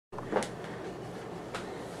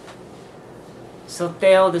So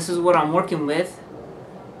Theo, this is what I'm working with.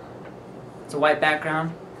 It's a white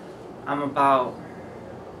background. I'm about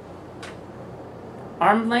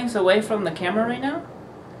arm lengths away from the camera right now.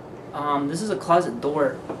 This is a closet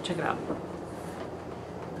door. Check it out.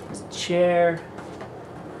 There's a chair.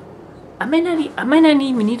 I might not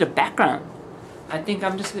even need a background. I think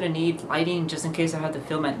I'm just gonna need lighting just in case I have to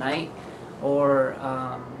film at night, or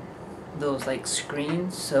those like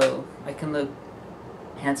screens so I can look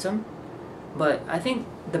handsome. But I think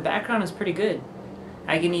the background is pretty good.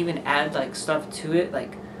 I can even add like stuff to it,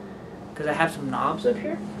 like because I have some knobs up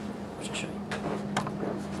here. I'll show you.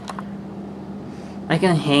 I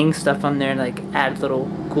can hang stuff on there, like add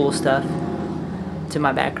little cool stuff to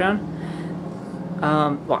my background.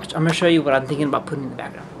 Watch, I'm gonna show you what I'm thinking about putting in the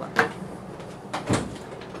background. Hold on.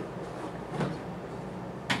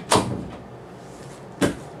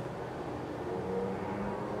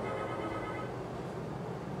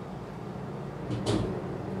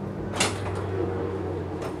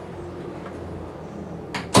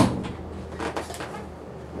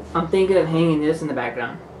 I'm thinking of hanging this in the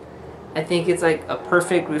background. I think it's like a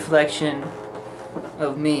perfect reflection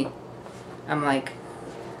of me. I'm like,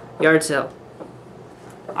 yard sale.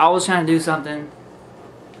 I was trying to do something.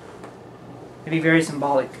 It'd be very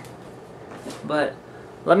symbolic. But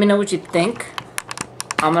let me know what you think.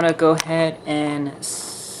 I'm gonna go ahead and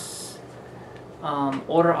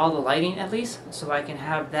order all the lighting at least, so I can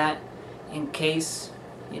have that in case,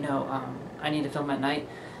 you know, I need to film at night.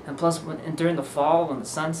 And plus, during the fall when the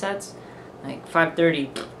sun sets, like 5:30,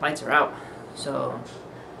 lights are out. So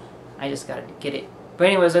I just gotta get it. But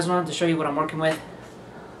anyways, I just wanted to show you what I'm working with.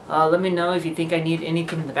 Let me know if you think I need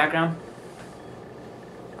anything in the background.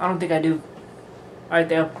 I don't think I do. Alright,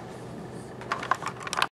 Theo.